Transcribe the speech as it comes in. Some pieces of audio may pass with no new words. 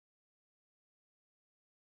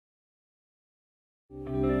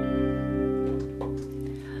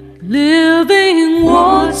living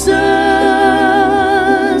waters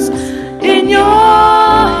in your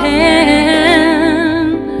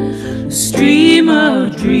hand, stream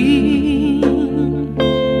of dreams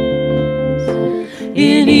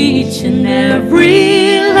in each and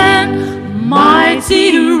every land,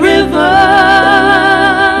 mighty river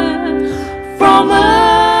from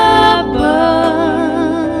above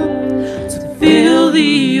to fill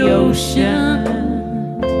the ocean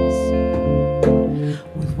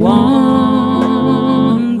with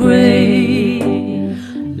one great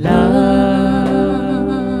love.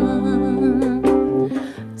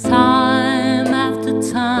 Time after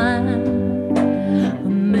time, a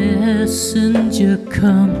messenger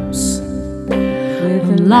comes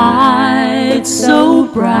with a light so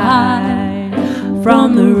bright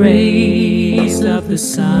from the rays of the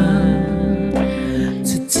sun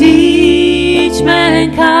to teach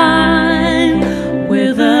mankind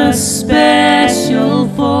with a special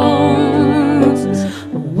force,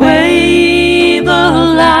 a wave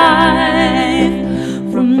of life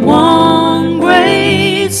from one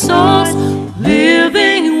great source,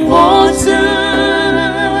 living waters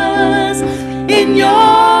in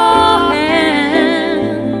your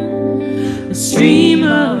hand, a stream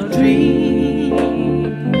of dreams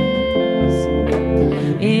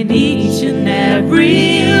in each and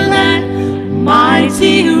every land,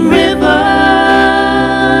 mighty river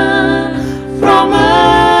from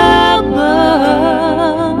above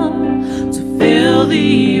to fill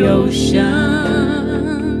the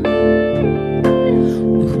ocean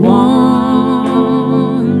with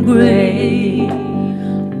one great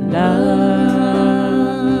love.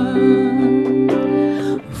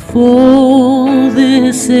 For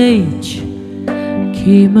this age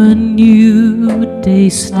came a new day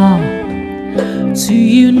star to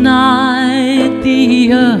unite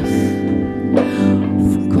the earth,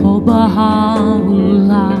 called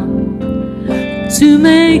Baha'i, to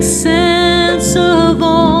make sense of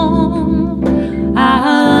all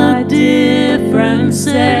our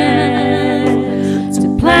differences,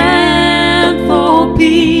 to plan for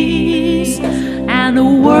peace and a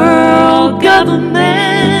world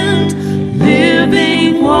government,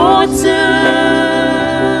 living waters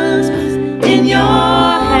in your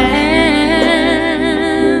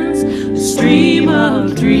hands, stream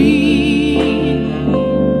of dreams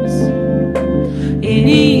in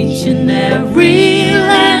each and every